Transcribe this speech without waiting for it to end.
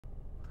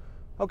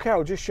Okay,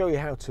 I'll just show you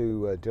how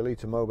to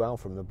delete a mobile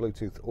from the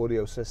Bluetooth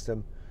audio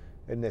system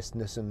in this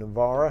Nissan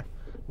Navara.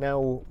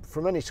 Now,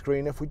 from any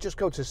screen, if we just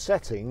go to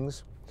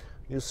settings,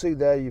 you'll see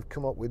there you've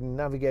come up with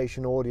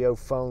navigation, audio,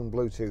 phone,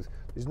 Bluetooth.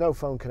 There's no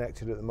phone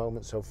connected at the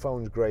moment, so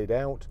phone's grayed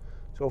out.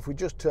 So if we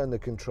just turn the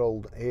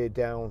control here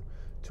down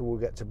till we'll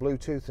get to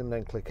Bluetooth and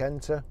then click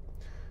enter,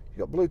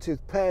 you've got Bluetooth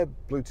paired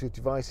Bluetooth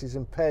devices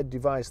and paired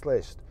device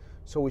list.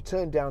 So we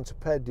turn down to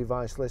paired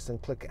device list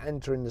and click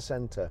enter in the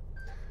center.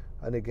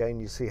 And again,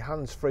 you see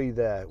hands-free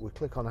there. We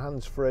click on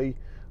hands-free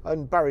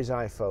and Barry's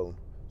iPhone.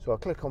 So I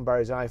click on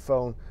Barry's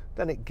iPhone,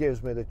 then it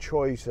gives me the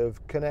choice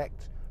of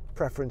connect,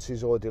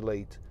 preferences or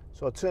delete.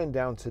 So I turn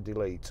down to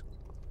delete,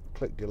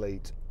 click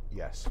delete,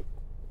 yes.